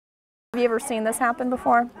Have you ever seen this happen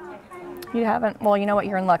before? You haven't? Well, you know what,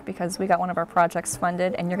 you're in luck because we got one of our projects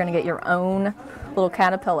funded and you're going to get your own little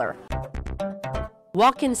caterpillar.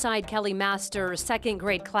 Walk inside Kelly Master's second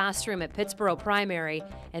grade classroom at Pittsboro Primary,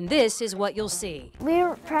 and this is what you'll see.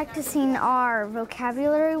 We're practicing our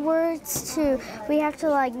vocabulary words too. We have to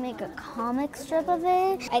make a comic strip of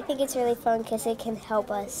it. I think it's really fun because it can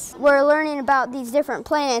help us. We're learning about these different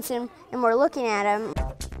planets and we're looking at them.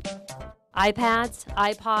 iPads,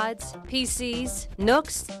 iPods, PCs,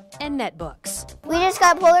 Nooks, and netbooks. We just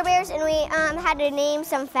got polar bears and we had to name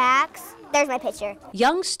some facts. There's my picture.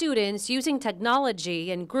 Young students using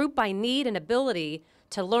technology and grouped by need and ability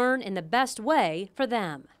to learn in the best way for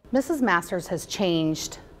them. Mrs. Masters has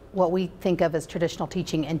changed what we think of as traditional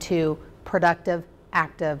teaching into productive,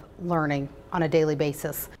 active learning on a daily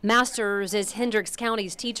basis. Masters is Hendricks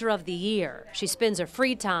County's Teacher of the Year. She spends her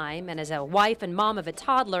free time, and as a wife and mom of a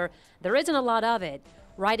toddler, there isn't a lot of it,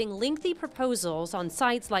 writing lengthy proposals on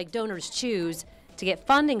sites like Donors Choose to get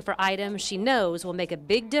funding for items she knows will make a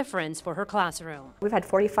big difference for her classroom. We've had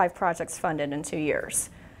 45 projects funded in 2 years,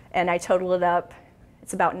 and I totaled it up.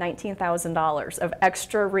 It's about $19,000 of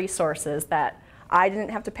extra resources that I didn't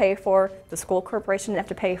have to pay for, the school corporation didn't have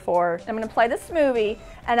to pay for. I'm going to play this movie,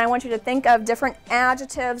 and I want you to think of different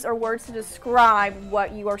adjectives or words to describe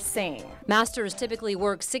what you are seeing. Masters typically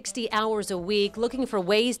works 60 hours a week looking for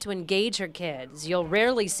ways to engage her kids. You'll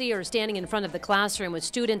rarely see her standing in front of the classroom with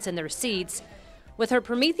students in their seats. With her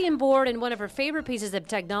Promethean board and one of her favorite pieces of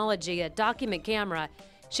technology, a document camera,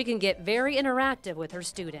 she can get very interactive with her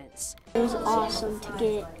students. It was awesome to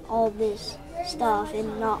get all this stuff,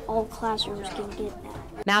 and not all classrooms can get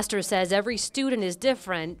that. Master says every student is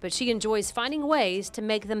different, but she enjoys finding ways to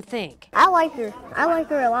make them think. I like her. I like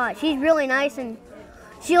her a lot. She's really nice, and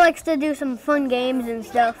she likes to do some fun games and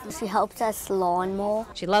stuff. She helps us lawn mow.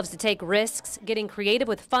 She loves to take risks, getting creative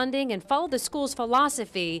with funding, and follow the school's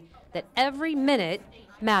philosophy that every minute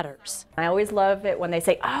matters. I always love it when they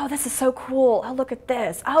say, oh, this is so cool. Oh, look at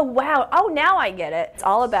this. Oh, wow. Oh, now I get it. It's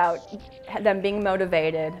all about them being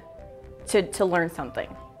motivated to learn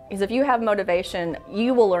something. Because if you have motivation,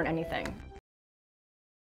 you will learn anything.